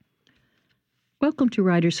Welcome to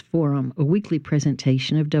Writers Forum, a weekly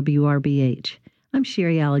presentation of WRBH. I'm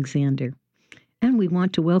Sherry Alexander, and we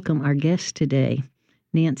want to welcome our guest today,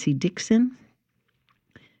 Nancy Dixon,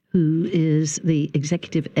 who is the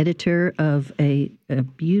executive editor of a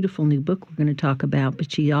beautiful new book we're going to talk about,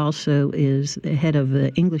 but she also is the head of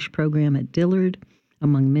the English program at Dillard,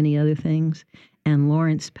 among many other things, and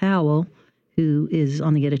Lawrence Powell, who is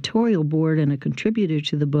on the editorial board and a contributor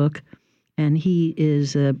to the book, and he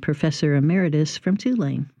is a professor emeritus from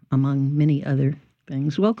Tulane, among many other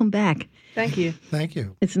things. Welcome back. Thank you. Thank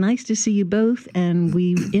you. It's nice to see you both, and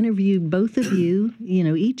we interviewed both of you,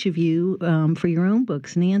 each of you, for your own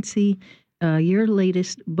books. Nancy, your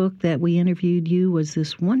latest book that we interviewed you was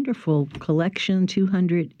this wonderful collection,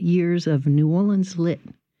 200 Years of New Orleans Lit.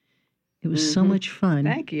 It was so much fun.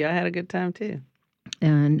 Thank you. I had a good time, too.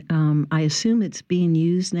 And I assume it's being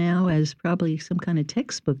used now as probably some kind of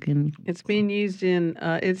textbook. It's being used in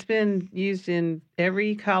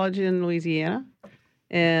every college in Louisiana,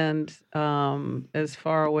 and as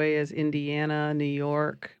far away as Indiana, New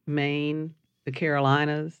York, Maine, the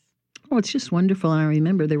Carolinas. Oh, it's just wonderful. I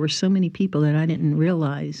remember there were so many people that I didn't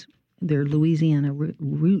realize their Louisiana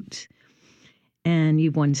roots. And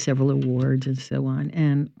you've won several awards and so on.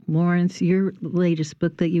 And Lawrence, your latest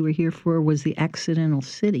book that you were here for was The Accidental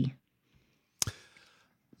City.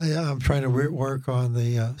 Yeah, I'm trying to work on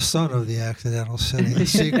the Son of the Accidental City, the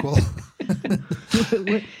sequel.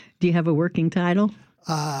 Do you have a working title?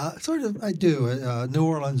 Sort of, I do. New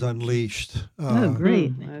Orleans Unleashed. Oh,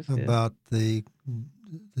 great. About the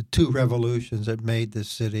two revolutions that made this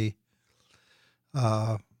city,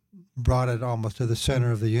 brought it almost to the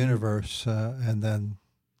center of the universe, and then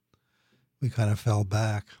we kind of fell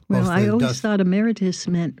back. Well, I always thought emeritus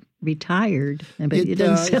meant retired, but it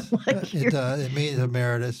doesn't sound like it means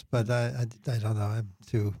emeritus, but I don't know. I'm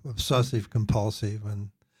too obsessive compulsive, and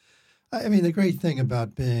I mean the great thing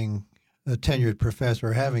about being a tenured professor,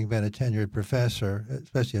 or having been a tenured professor,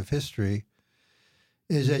 especially of history,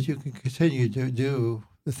 is that you can continue to do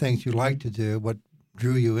the things you like to do, what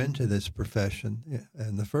drew you into this profession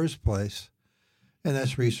in the first place, and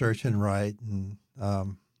that's research and write. And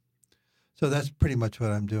so that's pretty much what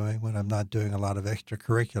I'm doing when I'm not doing a lot of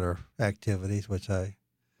extracurricular activities, which I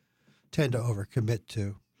tend to overcommit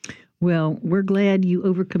to. Well, we're glad you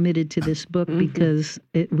overcommitted to this book because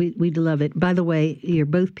we love it. By the way, you're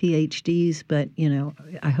both PhDs, but,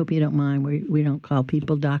 I hope you don't mind. We don't call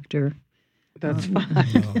people doctor. That's fine.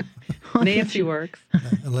 No. Nancy works.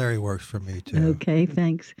 And Larry works for me, too. Okay,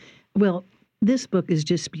 thanks. Well, this book is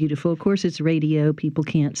just beautiful. Of course, it's radio. People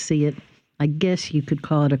can't see it. I guess you could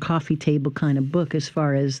call it a coffee table kind of book as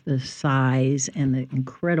far as the size and the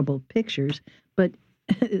incredible pictures. But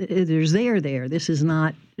there's there. This is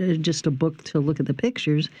not just a book to look at the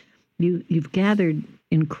pictures. You've gathered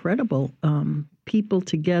incredible people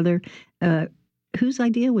together. Whose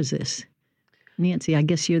idea was this? Nancy, I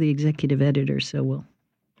guess you're the executive editor, so we'll.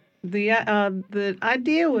 The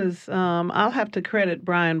idea was I'll have to credit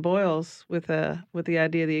Brian Boyles with the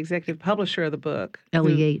idea, the executive publisher of the book,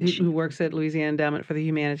 LEH, who works at Louisiana Endowment for the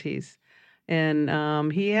Humanities,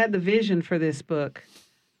 and he had the vision for this book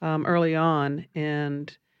early on,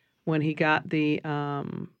 and when he got the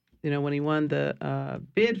when he won the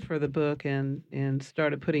bid for the book and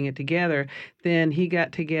started putting it together, then he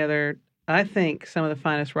got together, I think, some of the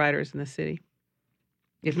finest writers in the city,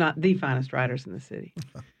 if not the finest writers in the city.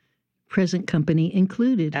 Present company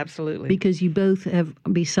included. Absolutely. Because you both have,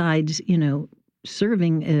 besides,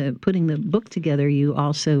 serving, putting the book together, you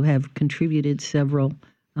also have contributed several,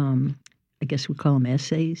 I guess we call them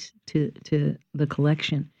essays, to the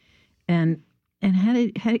collection. And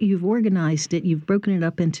how you've organized it, you've broken it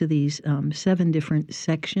up into these 7 different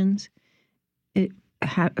sections.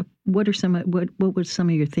 What was some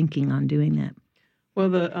of your thinking on doing that?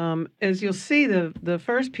 Well, as you'll see, the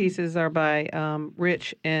first pieces are by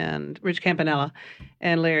Rich Campanella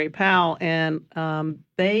and Larry Powell, and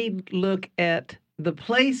they look at the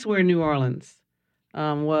place where New Orleans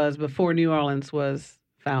was before New Orleans was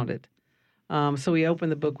founded. So we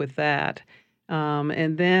opened the book with that,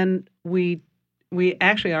 and then we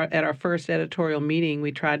actually are at our first editorial meeting.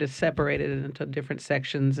 We tried to separate it into different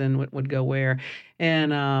sections and what would go where,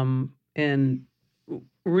 and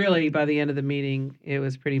really, by the end of the meeting, it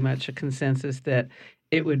was pretty much a consensus that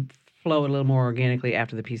it would flow a little more organically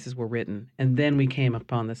after the pieces were written, and then we came up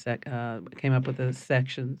with the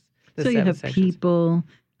sections. So you have people,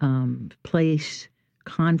 place,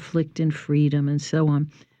 conflict, and freedom, and so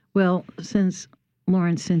on. Well,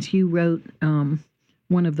 Lawrence, since you wrote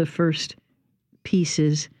one of the first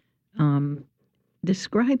pieces,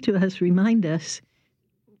 describe to us, remind us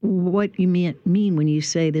what you mean when you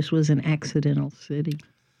say this was an accidental city.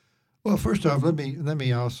 Well, first off, let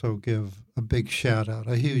me also give a big shout out,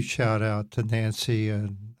 a huge shout out to Nancy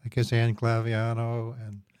and I guess Ann Glaviano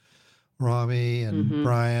and Rami and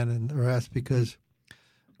Brian and the rest, because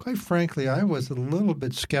quite frankly, I was a little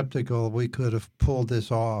bit skeptical we could have pulled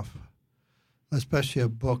this off, especially a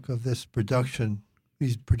book of this production,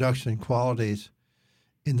 these production qualities,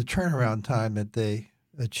 in the turnaround time that they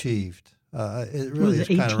achieved. It really is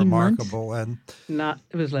kind of remarkable. Months? And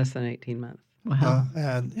it was less than 18 months. Wow.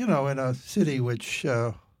 And, in a city which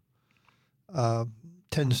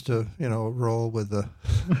tends to, roll with the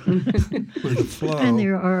with the flow. And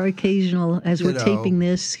there are occasional, as we're taping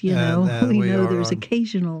this, we know there's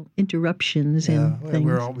occasional interruptions and things.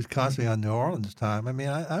 We're always constantly on New Orleans time. I mean,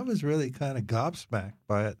 I was really kind of gobsmacked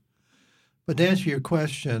by it. But to answer your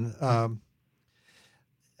question,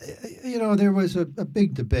 there was a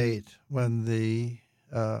big debate when the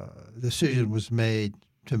decision was made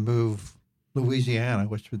to move Louisiana,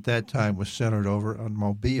 which at that time was centered over on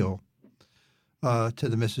Mobile, to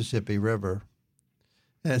the Mississippi River.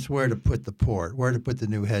 And it's where to put the port, where to put the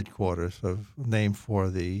new headquarters named for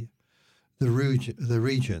the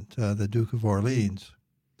regent, the Duke of Orleans.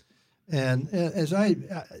 And as I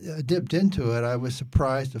dipped into it, I was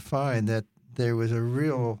surprised to find that there was a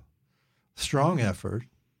real strong effort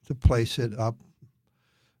to place it up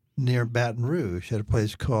near Baton Rouge at a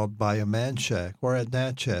place called Bayou Manchac or at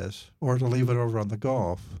Natchez, or to leave it over on the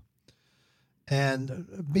Gulf. And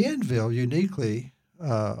Bienville, uniquely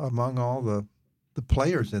among all the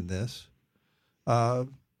players in this,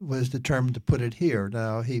 was determined to put it here.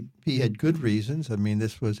 Now, he had good reasons. I mean,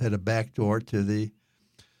 this had a back door to the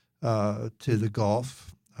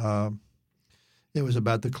Gulf. It was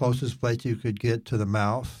about the closest place you could get to the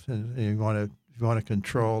mouth, and if you want to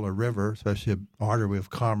control a river, especially an artery of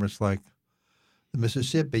commerce like the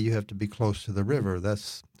Mississippi, you have to be close to the river.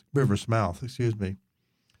 That's river's mouth, excuse me.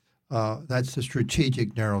 That's the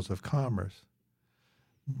strategic narrows of commerce.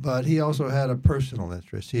 But he also had a personal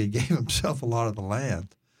interest. He gave himself a lot of the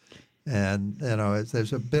land. And,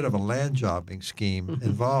 there's a bit of a land jobbing scheme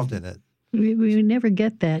involved in it. We never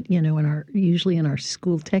get that, usually in our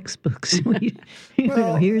school textbooks.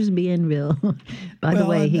 Here's Bienville. By the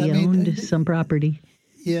way, he owned some property.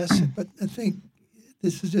 Yes, but I think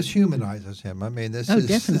this just humanizes him. I mean, this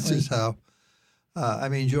is how.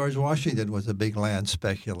 George Washington was a big land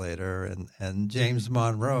speculator, and James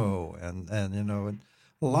Monroe, and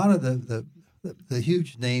a lot of the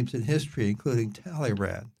huge names in history, including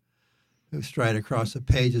Talleyrand, who stride across the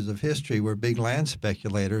pages of history, were big land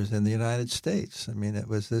speculators in the United States. I mean,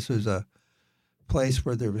 this was a place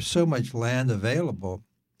where there was so much land available.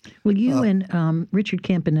 Well, you and Richard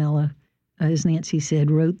Campanella, as Nancy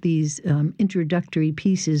said, wrote these introductory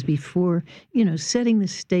pieces before, setting the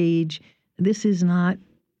stage. This is not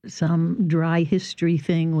some dry history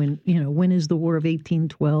thing when is the War of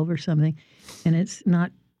 1812 or something. And it's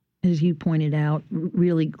not, as you pointed out,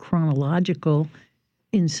 really chronological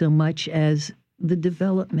in so much as the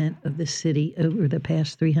development of the city over the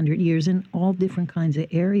past 300 years in all different kinds of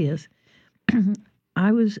areas.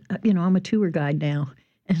 I was, I'm a tour guide now.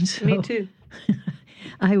 And so me too.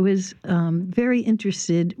 I was very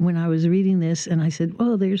interested when I was reading this, and I said,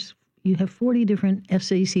 well, you have 40 different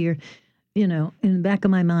essays here. In the back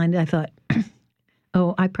of my mind, I thought,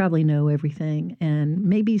 oh, I probably know everything. And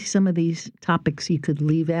maybe some of these topics you could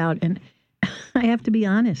leave out. And I have to be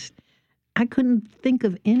honest, I couldn't think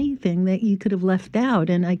of anything that you could have left out.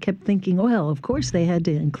 And I kept thinking, well, of course they had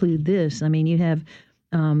to include this. I mean, you have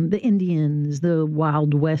the Indians, the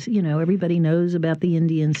Wild West. Everybody knows about the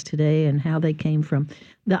Indians today and how they came from.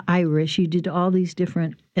 The Irish. You did all these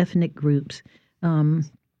different ethnic groups.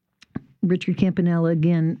 Richard Campanella,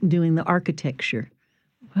 again, doing the architecture.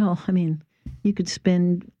 Well, I mean, you could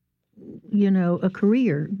spend, a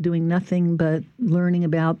career doing nothing but learning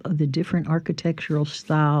about the different architectural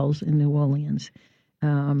styles in New Orleans.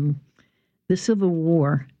 The Civil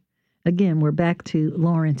War, again, we're back to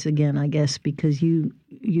Lawrence again, I guess, because you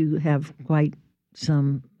have quite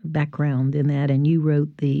some background in that, and you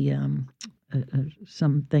wrote the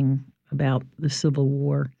something about the Civil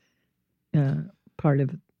War part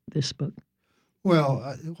of this book.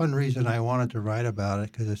 Well, one reason I wanted to write about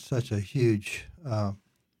it because it's such a huge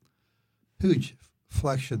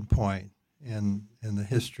inflection point in the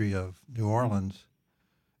history of New Orleans,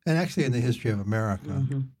 and actually in the history of America.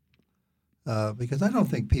 Because I don't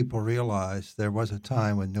think people realize there was a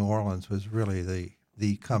time when New Orleans was really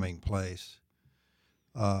the coming place,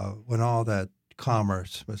 when all that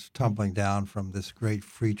commerce was tumbling down from this great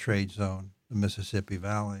free trade zone, the Mississippi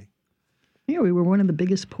Valley. Yeah, we were one of the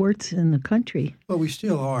biggest ports in the country. Well, we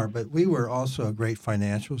still are, but we were also a great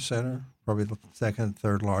financial center, probably the second,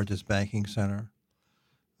 third largest banking center.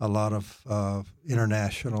 A lot of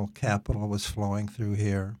international capital was flowing through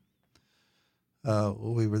here.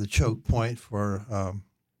 We were the choke point for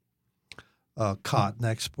cotton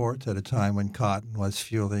exports at a time when cotton was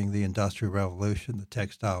fueling the Industrial Revolution, the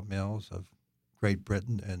textile mills of Great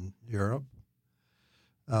Britain and Europe.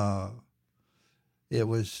 It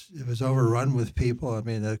was overrun with people. I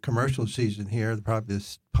mean, the commercial season here, probably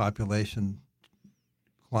this population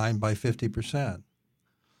climbed by 50%.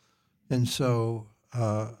 And so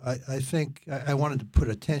I think I wanted to put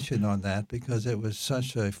attention on that because it was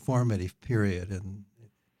such a formative period. And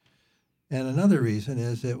another reason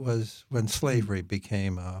is it was when slavery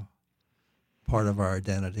became a part of our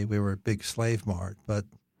identity. We were a big slave mart. But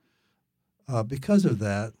because of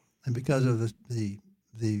that, and because of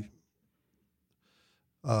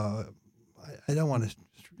I don't want to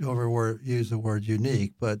use the word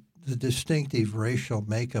unique, but the distinctive racial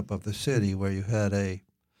makeup of the city where you had a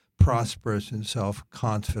prosperous and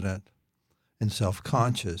self-confident and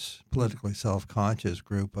self-conscious, politically self-conscious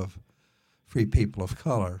group of free people of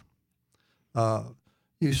color,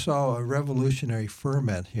 you saw a revolutionary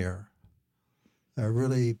ferment here,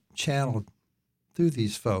 really channeled through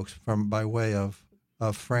these folks by way of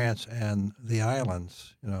France and the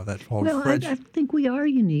islands, that whole French. I think we are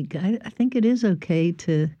unique. I think it is okay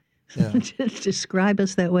to describe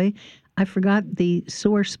us that way. I forgot the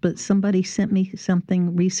source, but somebody sent me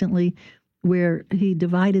something recently where he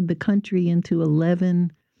divided the country into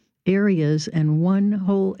 11 areas, and one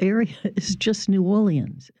whole area is just New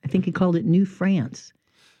Orleans. I think he called it New France,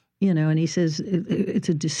 and he says it's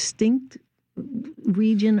a distinct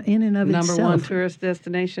region in and of itself. Number one tourist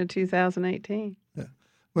destination 2018. Yeah.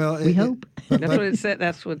 Well, we hope. That's what it said.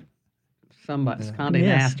 That's what somebody, Condé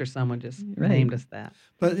Nast or someone just named us that.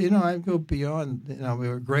 But, I go beyond, we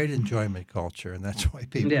were a great enjoyment culture, and that's why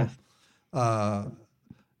people. Yes.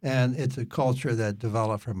 And it's a culture that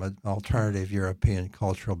developed from an alternative European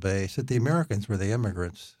cultural base. That the Americans were the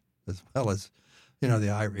immigrants, as well as, the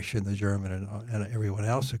Irish and the German and everyone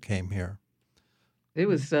else who came here. It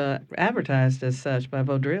was advertised as such by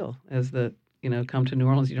Vaudreuil as come to New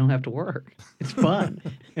Orleans, you don't have to work. It's fun.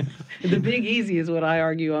 The Big Easy is what I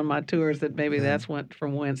argue on my tours, that maybe that's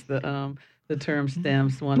from whence the term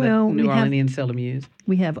stems, one that New Orleanians seldom use.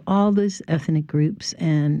 We have all those ethnic groups,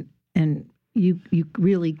 and you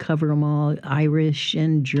really cover them all, Irish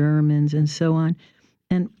and Germans and so on.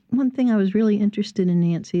 And one thing I was really interested in,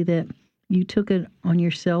 Nancy, that you took it on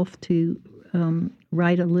yourself to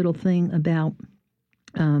write a little thing about.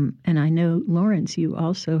 And I know, Lawrence, you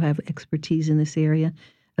also have expertise in this area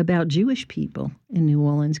about Jewish people in New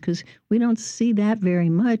Orleans, because we don't see that very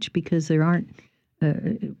much because there aren't,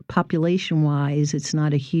 population-wise, it's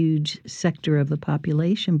not a huge sector of the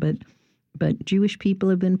population, but Jewish people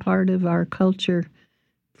have been part of our culture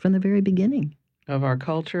from the very beginning. Of our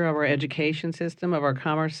culture, of our education system, of our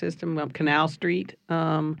commerce system, Canal Street,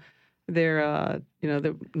 the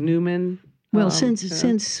Newman. Well,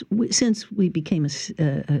 since we became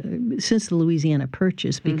since the Louisiana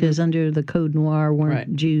Purchase, because under the Code Noir,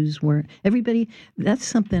 Jews weren't everybody. That's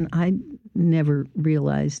something I never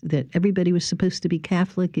realized, that everybody was supposed to be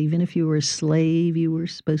Catholic. Even if you were a slave, you were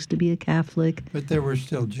supposed to be a Catholic. But there were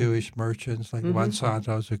still Jewish merchants like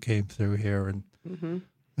Monsantos who came through here, and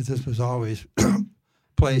but this was always a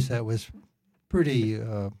place that was pretty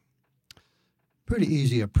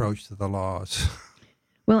easy approach to the laws.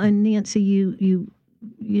 Well, and Nancy, you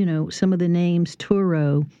some of the names,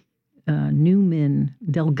 Turo, Newman,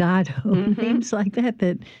 Delgado, names like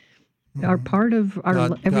that are part of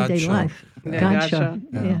our everyday life. Godshow.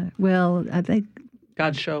 Yeah. Well, I think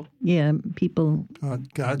Godshow. Yeah, people.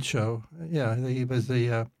 Godshow. Yeah, he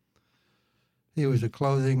was a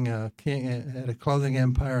clothing king, had a clothing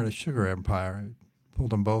empire and a sugar empire. He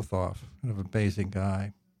pulled them both off. Kind of an amazing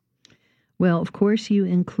guy. Well, of course, you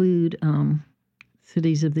include.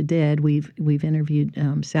 Cities of the Dead. We've interviewed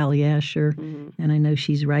Sally Asher, and I know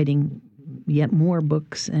she's writing yet more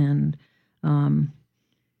books. And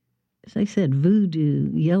as I said, Voodoo,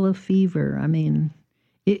 Yellow Fever. I mean,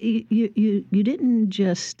 you didn't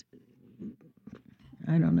just,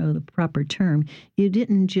 I don't know the proper term. You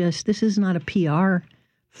didn't just. This is not a PR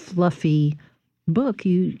fluffy book.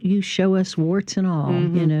 You show us warts and all.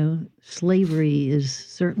 Slavery is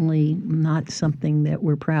certainly not something that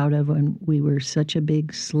we're proud of, and we were such a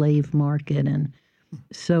big slave market and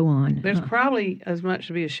so on. There's probably as much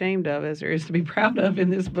to be ashamed of as there is to be proud of in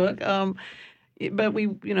this book. But we,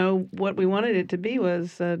 what we wanted it to be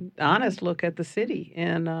was an honest look at the city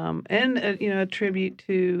and a tribute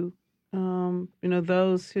to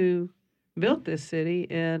those who built this city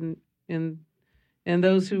and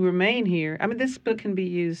those who remain here. I mean, this book can be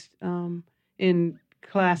used in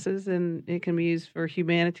classes, and it can be used for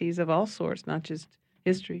humanities of all sorts, not just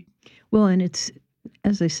history. Well, and it's,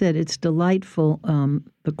 as I said, it's delightful.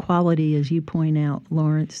 The quality, as you point out,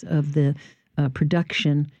 Lawrence, of the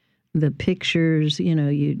production, the pictures,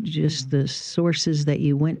 you just the sources that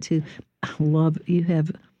you went to. I love, you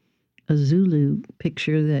have a Zulu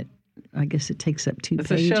picture that I guess it takes up 2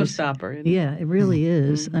 pages. It's a showstopper. Isn't it? Yeah, it really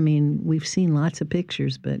is. I mean, we've seen lots of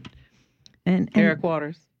pictures, but and Eric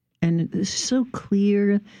Waters. And it's so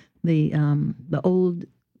clear, the old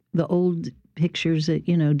pictures that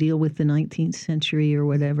deal with the 19th century or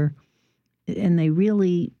whatever, and they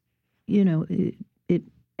really, it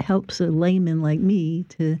helps a layman like me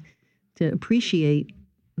to appreciate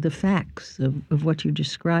the facts of what you're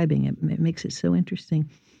describing. It makes it so interesting.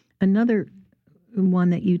 Another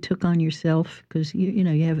one that you took on yourself, because you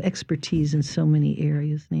have expertise in so many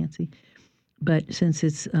areas, Nancy, but since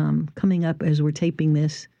it's coming up as we're taping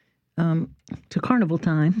this to Carnival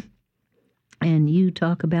time, and you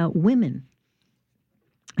talk about women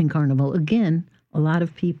in Carnival. Again, a lot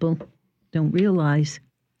of people don't realize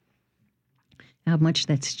how much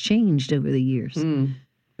that's changed over the years.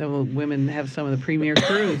 Women have some of the premier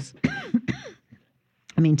crews.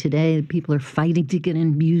 I mean, today people are fighting to get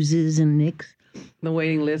in Muses and Nicks. The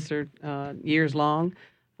waiting lists are years long.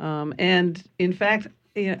 And in fact,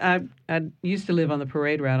 I used to live on the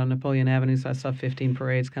parade route on Napoleon Avenue, so I saw 15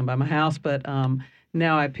 parades come by my house. But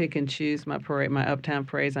now I pick and choose my uptown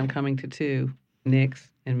parades. I'm coming to 2, Nicks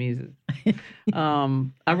and Muses.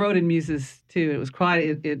 I rode in Muses too. It was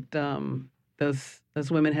quite those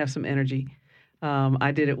women have some energy.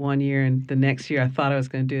 I did it one year, and the next year I thought I was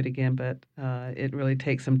going to do it again, but it really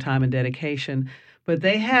takes some time and dedication. But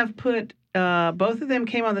they have put both of them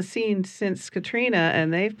came on the scene since Katrina,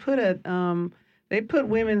 and they've put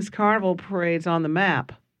women's carnival parades on the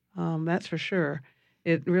map. That's for sure.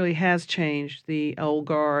 It really has changed. The old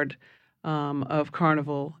guard of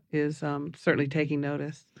Carnival is certainly taking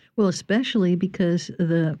notice. Well, especially because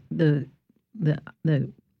the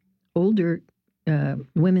older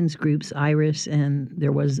women's groups, Iris, and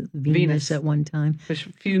there was Venus at one time. Which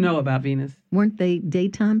few know about Venus. Weren't they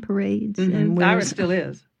daytime parades? Mm-hmm. And Iris still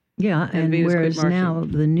is. Yeah, and whereas now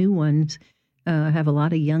the new ones have a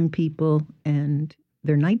lot of young people, and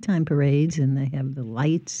they're nighttime parades, and they have the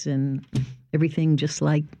lights and everything just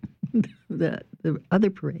like the other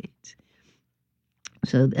parades.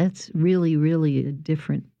 So that's really, really a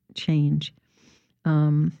different change.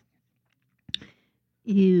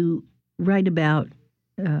 You write about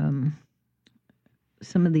some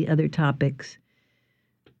of the other topics.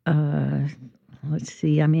 Let's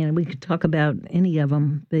see. I mean, we could talk about any of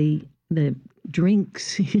them. The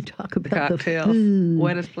drinks. You talk about cocktails. The food.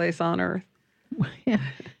 Wettest place on earth. Yeah,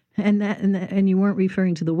 and you weren't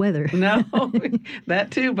referring to the weather. No, that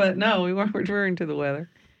too. But no, we weren't referring to the weather.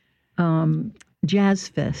 Jazz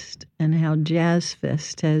Fest and how Jazz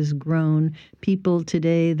Fest has grown. People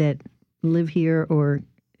today that live here or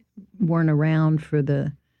weren't around for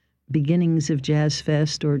the beginnings of Jazz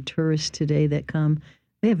Fest, or tourists today that come,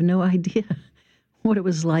 they have no idea what it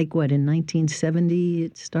was like. What, in 1970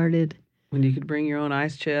 it started? When you could bring your own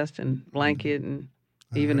ice chest and blanket and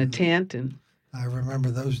even a tent. And I remember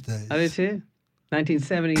those days. I do too.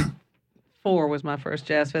 1974 was my first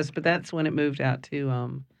Jazz Fest, but that's when it moved out to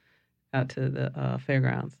the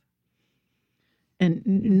fairgrounds. And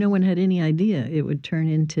no one had any idea it would turn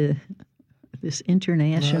into this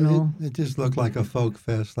international. No, it just looked like a folk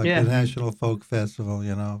fest, like the National Folk Festival,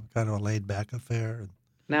 kind of a laid-back affair.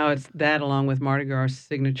 Now it's that, along with Mardi Gras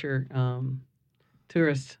signature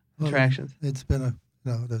tourist attractions. It's been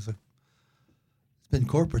it's been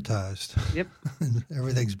corporatized. Yep.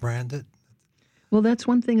 Everything's branded. Well, that's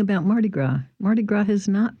one thing about Mardi Gras. Mardi Gras has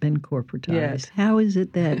not been corporatized. Yes. How is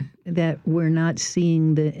it that we're not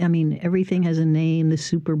seeing everything has a name, the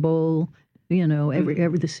Super Bowl, the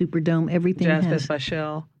Superdome, everything Jazz has. Fest by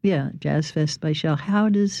Shell. Yeah, Jazz Fest by Shell. How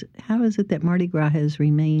is it that Mardi Gras has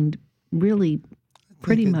remained really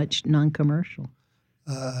pretty much non-commercial?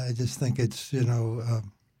 I just think it's,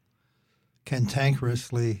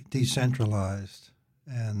 cantankerously decentralized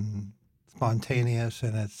and spontaneous,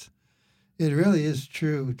 and it really is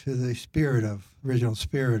true to the original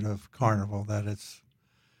spirit of Carnival, that it's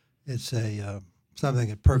a something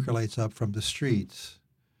that percolates up from the streets.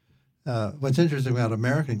 What's interesting about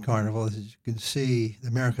American Carnival is that you can see the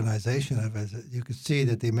Americanization of it. You can see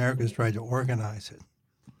that the Americans tried to organize it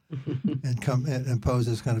and impose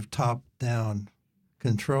this kind of top-down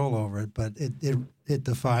control over it, but it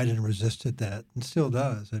defied and resisted that, and still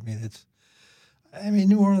does. I mean,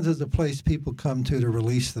 New Orleans is a place people come to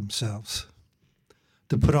release themselves,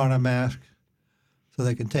 to put on a mask so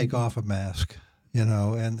they can take off a mask,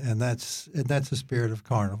 and that's the spirit of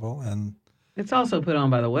Carnival. And it's also put on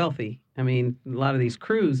by the wealthy. I mean, a lot of these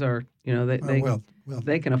crews are,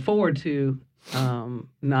 they can afford to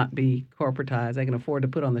not be corporatized. They can afford to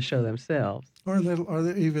put on the show themselves. Or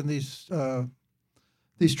there even these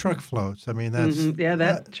truck floats. I mean, that's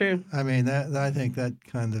that's true. I mean, I think that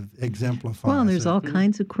kind of exemplifies. Well, there's all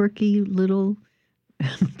kinds of quirky little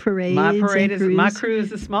parades. My crew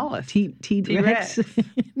is the smallest. T-Rex.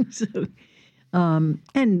 So,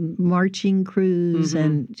 and marching crews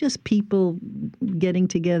and just people getting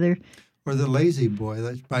together. Or the Lazy Boy.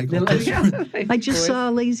 That's Michael. I just saw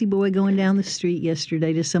a Lazy Boy going down the street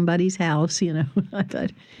yesterday to somebody's house. I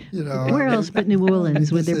thought, where else but New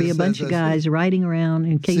Orleans would there be a bunch of guys riding around?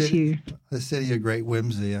 In case you, the city of great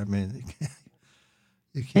whimsy. I mean,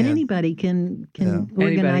 you can't. And anybody can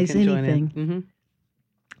organize anything.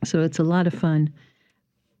 So it's a lot of fun.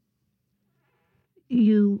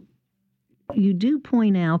 You do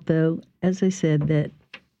point out, though, as I said, that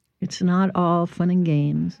it's not all fun and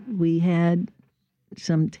games. We had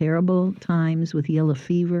some terrible times with yellow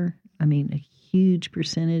fever. I mean, a huge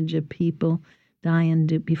percentage of people dying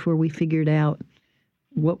before we figured out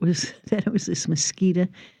that it was this mosquito.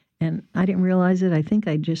 And I didn't realize it. I think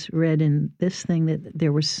I just read in this thing that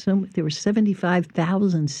there were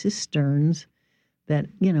 75,000 cisterns that,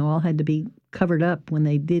 all had to be covered up when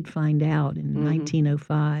they did find out in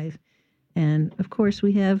 1905. And, of course,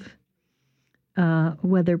 we have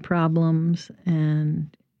weather problems, and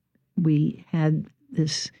we had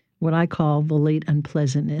this, what I call the late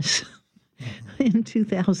unpleasantness in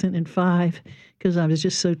 2005, because I was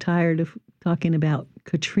just so tired of talking about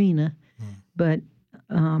Katrina. But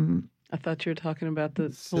I thought you were talking about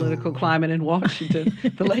the political climate in Washington,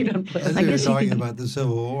 the late unpleasantness. I guess you were talking about the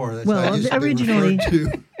Civil War. That's well, originally,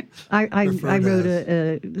 I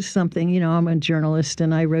wrote something. I'm a journalist,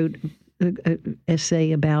 and I wrote an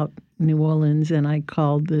essay about New Orleans, and I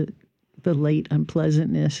called the late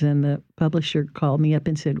unpleasantness, and the publisher called me up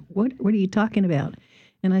and said, what are you talking about?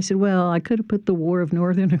 And I said, well, I could have put the War of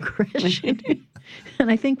Northern Aggression. And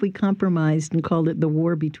I think we compromised and called it the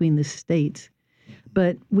war between the states.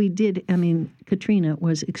 But we did, Katrina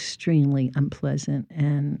was extremely unpleasant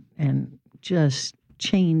and just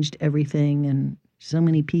changed everything, and so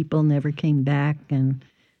many people never came back, and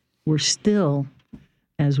we're still,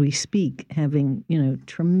 as we speak, having,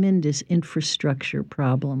 tremendous infrastructure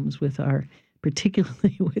problems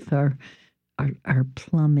particularly with our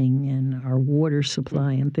plumbing and our water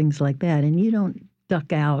supply and things like that. And you don't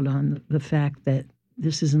duck out on the fact that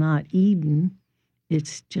this is not Eden.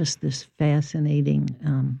 It's just this fascinating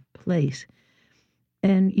place.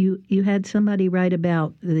 And you had somebody write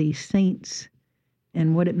about the Saints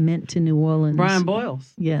and what it meant to New Orleans. Brian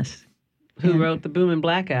Boyles. Yes. Who wrote the Boom and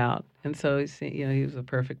Blackout. And so, he was a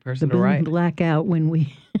perfect person to write. The Boom and Blackout when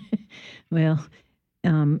we, but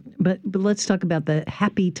let's talk about the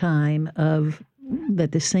happy time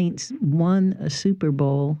that the Saints won a Super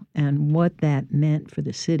Bowl and what that meant for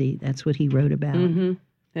the city. That's what he wrote about. Mm-hmm.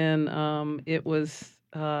 And it was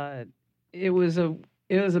a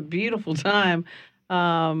beautiful time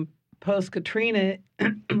post Katrina.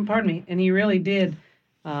 Pardon me. And he really did,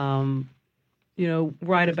 write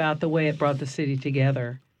about the way it brought the city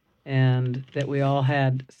together, and that we all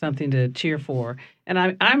had something to cheer for. And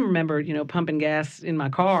I remember, pumping gas in my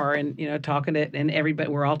car and, talking to, and everybody,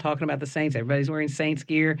 we're all talking about the Saints. Everybody's wearing Saints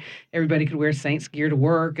gear. Everybody could wear Saints gear to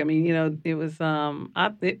work. I mean, it was,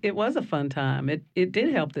 it was a fun time. It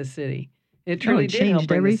did help this city. It truly did help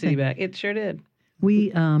bring the city back. It sure did.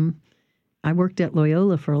 I worked at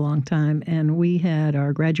Loyola for a long time, and we had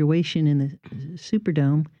our graduation in the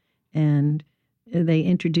Superdome, and they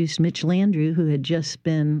introduced Mitch Landrieu, who had just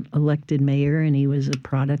been elected mayor, and he was a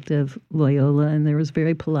product of Loyola, and there was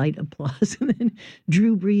very polite applause. And then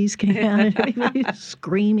Drew Brees came out, and everybody was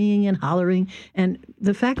screaming and hollering, and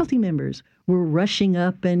the faculty members were rushing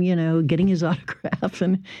up and, getting his autograph.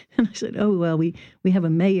 And I said, oh, well, we have a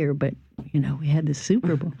mayor, but, we had the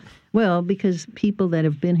Super Bowl. Well, because people that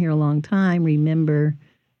have been here a long time remember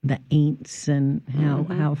the Aints and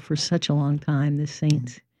how for such a long time the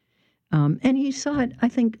Saints. And you saw it, I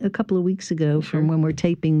think, a couple of weeks ago from when we're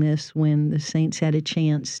taping this, when the Saints had a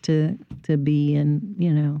chance to be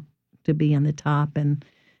to be on the top, and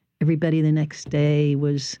everybody the next day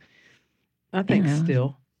was. I think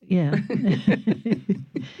still. Yeah,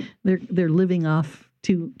 they're living off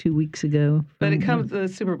two weeks ago. But the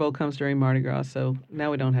Super Bowl comes during Mardi Gras, so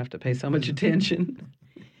now we don't have to pay so much attention.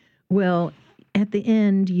 Well, at the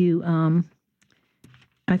end,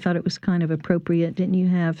 I thought it was kind of appropriate. Didn't you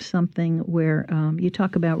have something where you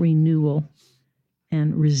talk about renewal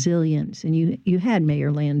and resilience? And you had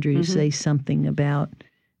Mayor Landrieu say something about,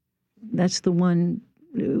 that's the one,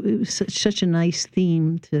 it was such a nice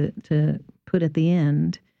theme to put at the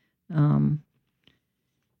end.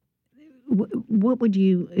 What would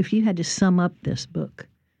you, if you had to sum up this book,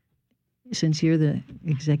 since you're the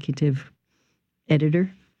executive editor,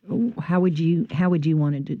 how would you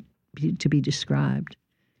want it to be described?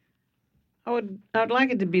 I would like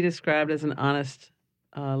it to be described as an honest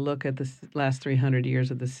look at the last 300 years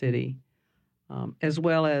of the city, as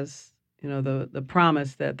well as the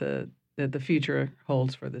promise that the future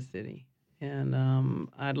holds for the city. And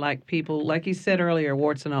I'd like people, like you said earlier,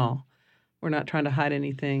 warts and all. We're not trying to hide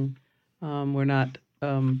anything. We're not,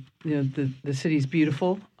 the city's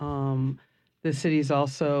beautiful. The city's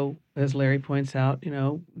also, as Larry points out,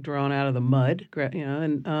 drawn out of the mud,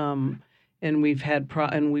 and we've had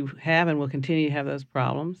and will continue to have those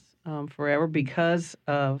problems forever because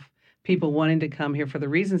of people wanting to come here for the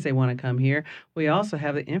reasons they want to come here. We also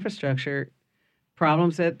have the infrastructure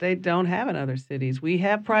problems that they don't have in other cities. We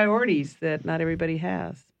have priorities that not everybody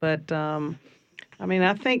has, but.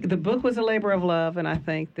 I think the book was a labor of love, and I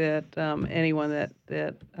think that anyone that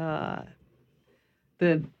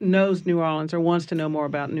knows New Orleans or wants to know more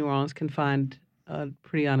about New Orleans can find a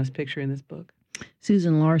pretty honest picture in this book.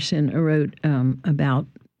 Susan Larson wrote about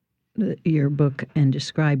your book and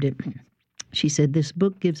described it. She said, "This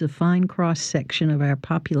book gives a fine cross-section of our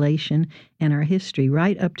population and our history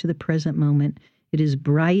right up to the present moment. It is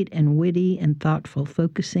bright and witty and thoughtful,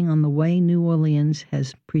 focusing on the way New Orleans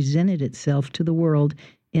has presented itself to the world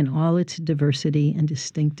in all its diversity and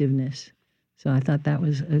distinctiveness." So I thought that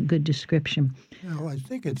was a good description. Well, I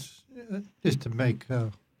think it's, just to make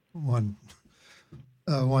one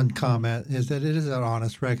comment, is that it is an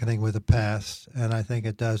honest reckoning with the past, and I think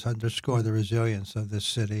it does underscore the resilience of this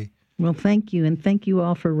city. Well, thank you, and thank you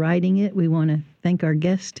all for writing it. We want to thank our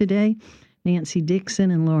guests today, Nancy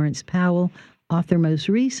Dixon and Lawrence Powell, author most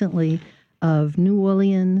recently of New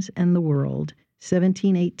Orleans and the World,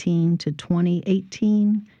 1718 to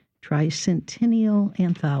 2018, Tricentennial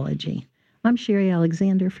Anthology. I'm Sherry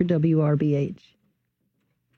Alexander for WRBH.